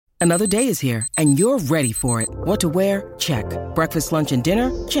Another day is here, and you're ready for it. What to wear? Check. Breakfast, lunch, and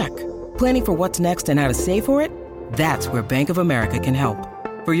dinner? Check. Planning for what's next and how to save for it? That's where Bank of America can help.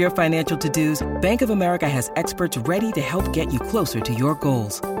 For your financial to-dos, Bank of America has experts ready to help get you closer to your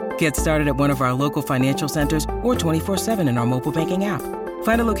goals. Get started at one of our local financial centers or 24/7 in our mobile banking app.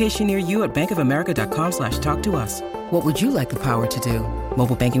 Find a location near you at bankofamerica.com/talktous. What would you like the power to do?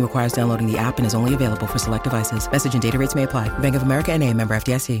 Mobile banking requires downloading the app and is only available for select devices. Message and data rates may apply. Bank of America N.A., member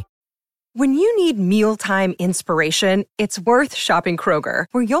FDIC. When you need mealtime inspiration, it's worth shopping Kroger,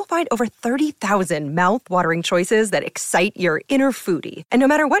 where you'll find over 30,000 mouth-watering choices that excite your inner foodie. And no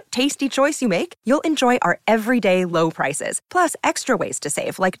matter what tasty choice you make, you'll enjoy our everyday low prices, plus extra ways to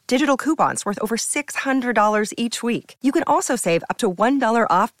save, like digital coupons worth over $600 each week. You can also save up to $1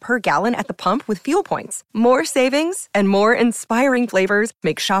 off per gallon at the pump with fuel points. More savings and more inspiring flavors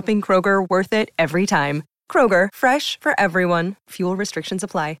make shopping Kroger worth it every time. Kroger, fresh for everyone. Fuel restrictions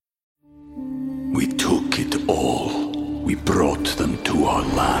apply. We took it all. We brought them to our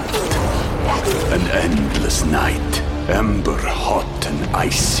land. An endless night, ember hot and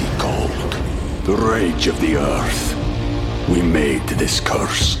icy cold. The rage of the earth. We made this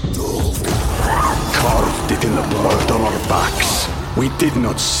curse. Carved it in the blood on our backs. We did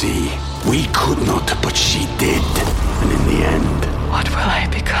not see. We could not, but she did. And in the end... What will I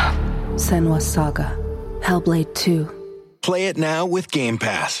become? Senua's Saga. Hellblade 2. Play it now with Game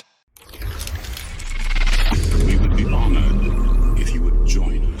Pass. We would be honored if you would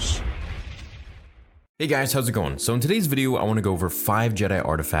join us. Hey guys, how's it going? So in today's video, I want to go over 5 Jedi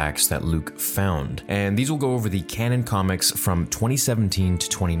artifacts that Luke found. And these will go over the canon comics from 2017 to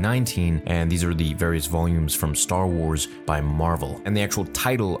 2019, and these are the various volumes from Star Wars by Marvel. And the actual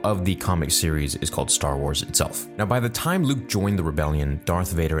title of the comic series is called Star Wars itself. Now, by the time Luke joined the rebellion,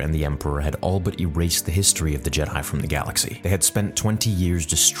 Darth Vader and the Emperor had all but erased the history of the Jedi from the galaxy. They had spent 20 years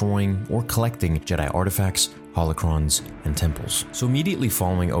destroying or collecting Jedi artifacts, holocrons, and temples. So immediately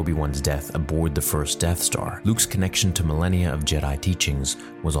following Obi-Wan's death aboard the first Death Star, Luke's connection to millennia of Jedi teachings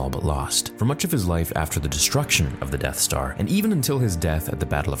was all but lost. For much of his life after the destruction of the Death Star, and even until his death at the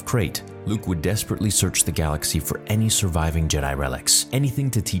Battle of Crate, Luke would desperately search the galaxy for any surviving Jedi relics, anything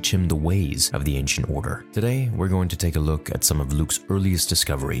to teach him the ways of the Ancient Order. Today, we're going to take a look at some of Luke's earliest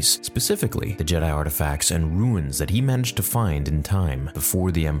discoveries, specifically the Jedi artifacts and ruins that he managed to find in time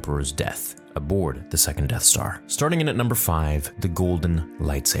before the Emperor's death aboard the second Death Star. Starting in at number 5, the golden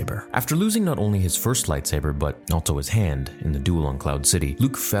lightsaber. After losing not only his first lightsaber, but also his hand in the duel on Cloud City,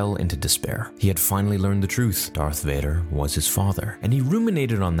 Luke fell into despair. He had finally learned the truth. Darth Vader was his father, and he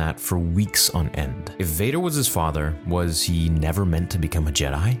ruminated on that for weeks on end. If Vader was his father, was he never meant to become a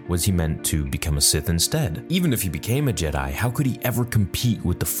Jedi? Was he meant to become a Sith instead? Even if he became a Jedi, how could he ever compete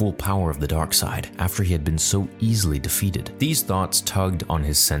with the full power of the dark side after he had been so easily defeated? These thoughts tugged on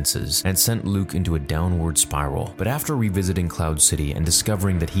his senses and sent Luke into a downward spiral, but after revisiting Cloud City and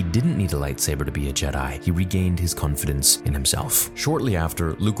discovering that he didn't need a lightsaber to be a Jedi, he regained his confidence in himself. Shortly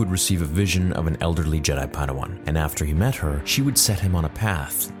after, Luke would receive a vision of an elderly Jedi Padawan, and after he met her, she would set him on a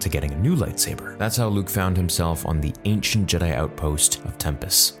path to getting a new lightsaber. That's how Luke found himself on the ancient Jedi outpost of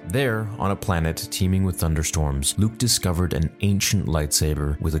Tempest. There, on a planet teeming with thunderstorms, Luke discovered an ancient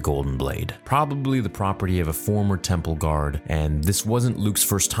lightsaber with a golden blade, probably the property of a former temple guard, and this wasn't Luke's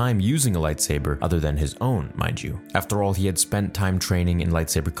first time using a lightsaber other than his own, mind you. After all, he had spent time training in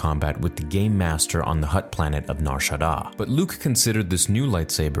lightsaber combat with the game master on the Hutt planet of Nar Shaddaa. But Luke considered this new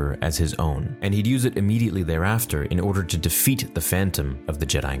lightsaber as his own, and he'd use it immediately thereafter in order to defeat the Phantom of the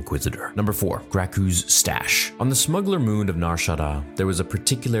Jedi Inquisitor. Number 4, Graku's stash. On the smuggler moon of Nar Shaddaa, there was a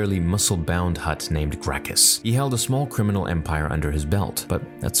particularly muscle-bound Hutt named Gracchus. He held a small criminal empire under his belt, but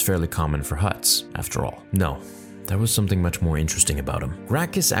that's fairly common for Hutts, after all. No. There was something much more interesting about him.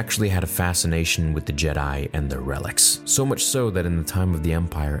 Gracchus actually had a fascination with the Jedi and their relics. So much so that in the time of the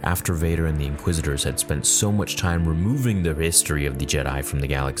Empire, after Vader and the Inquisitors had spent so much time removing the history of the Jedi from the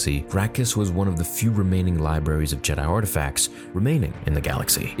galaxy, Gracchus was one of the few remaining libraries of Jedi artifacts remaining in the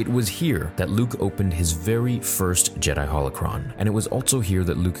galaxy. It was here that Luke opened his very first Jedi holocron, and it was also here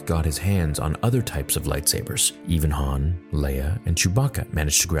that Luke got his hands on other types of lightsabers. Even Han, Leia, and Chewbacca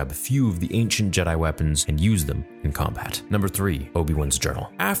managed to grab a few of the ancient Jedi weapons and use them in combat. Number 3, Obi-Wan's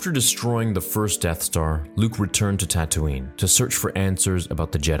journal. After destroying the first Death Star, Luke returned to Tatooine to search for answers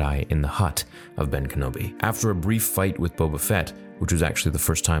about the Jedi in the hut of Ben Kenobi. After a brief fight with Boba Fett, which was actually the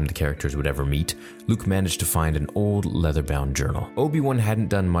first time the characters would ever meet, Luke managed to find an old leather-bound journal. Obi-Wan hadn't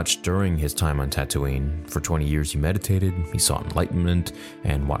done much during his time on Tatooine. For 20 years he meditated, he sought enlightenment,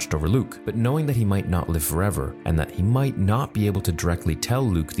 and watched over Luke. But knowing that he might not live forever, and that he might not be able to directly tell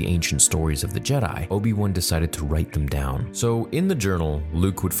Luke the ancient stories of the Jedi, Obi-Wan decided to write them down. So in the journal,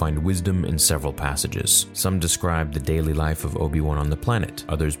 Luke would find wisdom in several passages. Some described the daily life of Obi-Wan on the planet,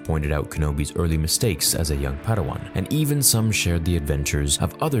 others pointed out Kenobi's early mistakes as a young Padawan, and even some shared the adventures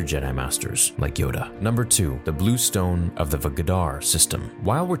of other Jedi Masters, like Yoda. Number 2, the Blue Stone of the Vagadar system.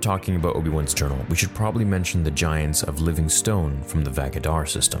 While we're talking about Obi-Wan's journal, we should probably mention the Giants of Living Stone from the Vagadar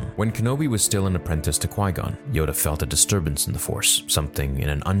system. When Kenobi was still an apprentice to Qui-Gon, Yoda felt a disturbance in the Force. Something in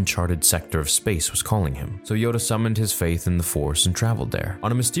an uncharted sector of space was calling him. So Yoda summoned his faith in the Force and traveled there.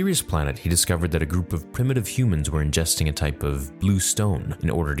 On a mysterious planet, he discovered that a group of primitive humans were ingesting a type of blue stone in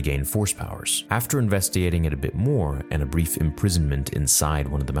order to gain Force powers. After investigating it a bit more and a brief imprisonment inside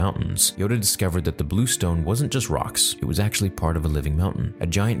one of the mountains, Yoda discovered that the blue stone wasn't just rocks, it was actually part of a living mountain, a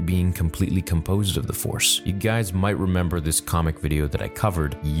giant being completely composed of the Force. You guys might remember this comic video that I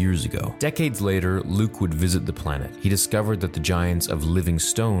covered years ago. Decades later, Luke would visit the planet. He discovered that the Giants of Living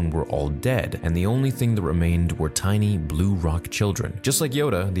Stone were all dead, and the only thing that remained were tiny blue rock children. Just like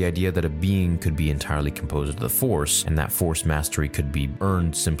Yoda, the idea that a being could be entirely composed of the Force, and that Force mastery could be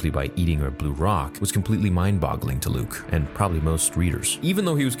earned simply by eating a blue rock, was completely mind-boggling to Luke, and probably most readers. Even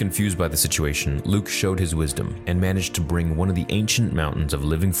though he was confused by the situation, Luke showed his wisdom, and managed to bring one of the ancient mountains of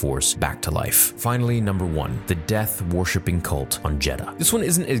living Force back to life. Finally, number 1, the death-worshipping cult on Jedha. This one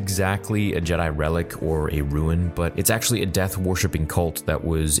isn't exactly a Jedi relic or a ruin, but it's actually a death-worshipping cult that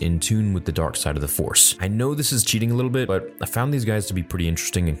was in tune with the dark side of the Force. I know this is cheating a little bit, but I found these guys to be pretty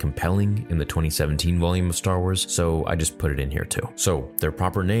interesting and compelling in the 2017 volume of Star Wars, so I just put it in here too. So, their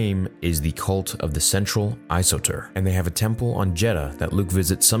proper name is the Cult of the Central Isoter, and they have a temple on Jedha that Luke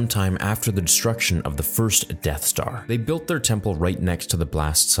visits sometime after the destruction of the first Death Star. They built their temple right next to the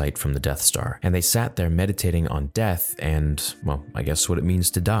blast site from the Death Star, and they sat there meditating on death and, well, I guess what it means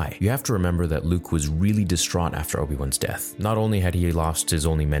to die. You have to remember that Luke was really distraught after Obi-Wan's death. Not only had he lost his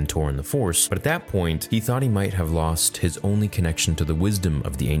only mentor in the Force, but at that point, he thought he might have lost his only connection to the wisdom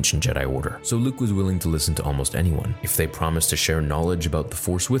of the ancient Jedi Order. So Luke was willing to listen to almost anyone, if they promised to share knowledge about the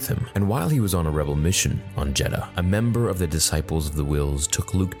Force with him. And while he was on a rebel mission on Jedha, a member of the Disciples of the Wills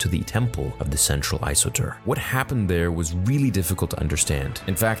took Luke to the temple of the Central Isoter. What happened there was really difficult to understand.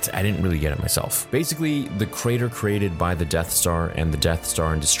 In fact, I didn't really get it myself. Basically, the crater created by the Death Star and the Death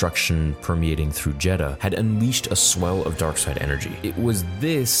Star and destruction permeating through Jedha had unleashed a swell of darkside energy. It was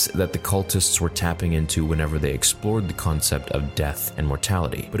this that the cultists were tapping into whenever they explored the concept of death and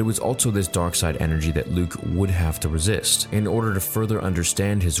mortality. But it was also this darkside energy that Luke would have to resist in order to further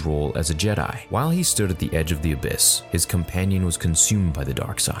understand his role as a Jedi. While he stood at the edge of the abyss, his companion was consumed by the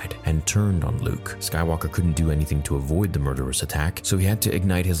dark side and turned on Luke. Skywalker couldn't do anything to avoid the murderous attack, so he had to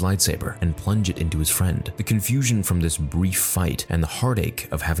ignite his lightsaber and plunge it into his friend. The confusion from this brief fight and the heartache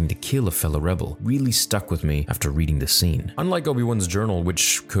of having to kill a fellow rebel really stuck with me after reading this scene. Unlike Obi-Wan's journal,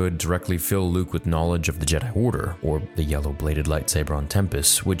 which could directly fill Luke with knowledge of the Jedi Order, or the yellow-bladed lightsaber on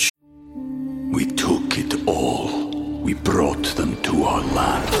Tempest, which we took it all. We brought them to our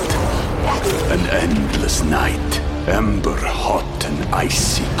land. An endless night, ember hot and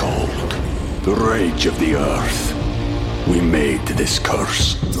icy cold. The rage of the earth. We made this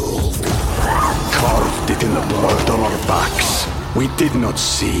curse. Carved it in the blood on our backs. We did not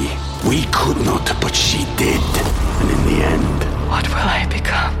see. We could not, but she did. And in the end... What will I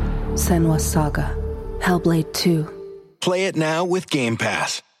become? Senua's Saga. Hellblade 2. Play it now with Game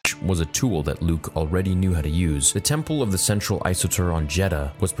Pass. was a tool that Luke already knew how to use, the Temple of the Central Isoter on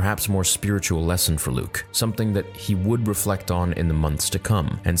Jedha was perhaps a more spiritual lesson for Luke, something that he would reflect on in the months to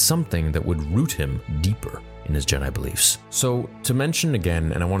come, and something that would root him deeper in his Jedi beliefs. So, to mention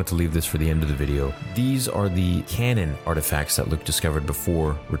again, and I wanted to leave this for the end of the video, these are the canon artifacts that Luke discovered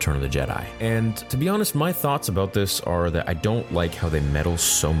before Return of the Jedi. And to be honest, my thoughts about this are that I don't like how they meddle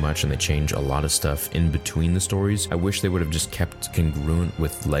so much and they change a lot of stuff in between the stories. I wish they would have just kept congruent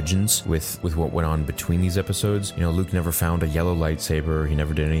with Legends, with what went on between these episodes. You know, Luke never found a yellow lightsaber, he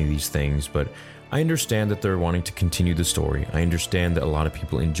never did any of these things, but I understand that they're wanting to continue the story. I understand that a lot of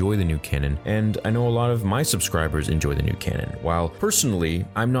people enjoy the new canon, and I know a lot of my subscribers enjoy the new canon. While personally,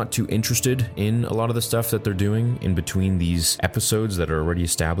 I'm not too interested in a lot of the stuff that they're doing in between these episodes that are already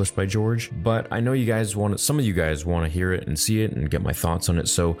established by George, but I know you guys some of you guys want to hear it and see it and get my thoughts on it,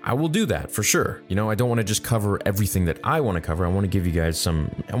 so I will do that for sure. You know, I don't want to just cover everything that I want to cover. I want to give you guys I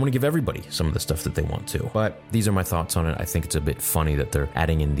want to give everybody some of the stuff that they want to. But these are my thoughts on it. I think it's a bit funny that they're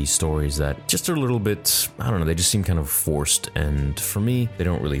adding in these stories that just are little bit, I don't know, they just seem kind of forced, and for me, they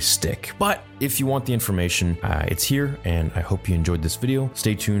don't really stick. But if you want the information, it's here, and I hope you enjoyed this video.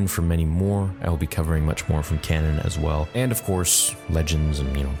 Stay tuned for many more. I will be covering much more from canon as well, and of course, Legends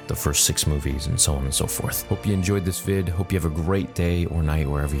and, you know, the first 6 movies and so on and so forth. Hope you enjoyed this vid. Hope you have a great day or night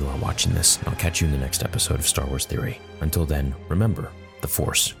wherever you are watching this. I'll catch you in the next episode of Star Wars Theory. Until then, remember, the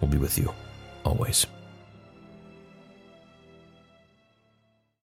Force will be with you always.